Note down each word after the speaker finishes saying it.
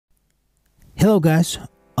Hello guys,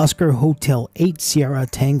 Oscar Hotel 8 Sierra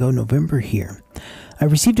Tango November here. I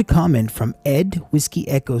received a comment from Ed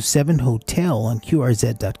WE7H Hotel on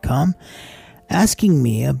QRZ.com asking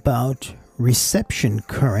me about reception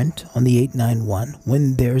current on the 891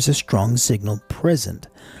 when there's a strong signal present.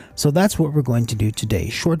 So that's what we're going to do today.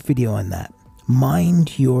 Short video on that.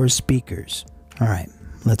 Mind your speakers. Alright,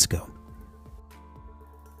 let's go.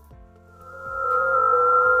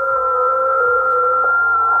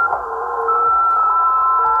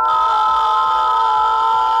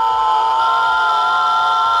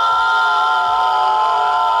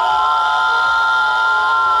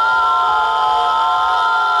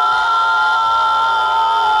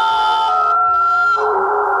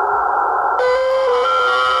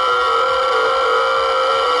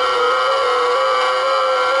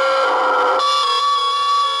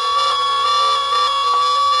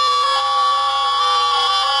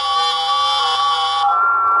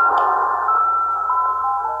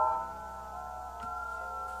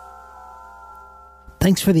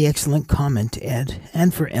 Thanks for the excellent comment, Ed,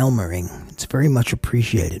 and for Elmering. It's very much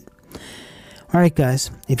appreciated. Alright guys,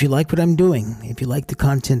 if you like what I'm doing, if you like the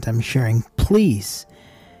content I'm sharing, please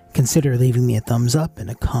consider leaving me a thumbs up and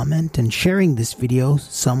a comment and sharing this video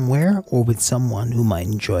somewhere or with someone who might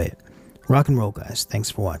enjoy it. Rock and roll guys, thanks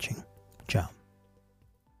for watching. Ciao.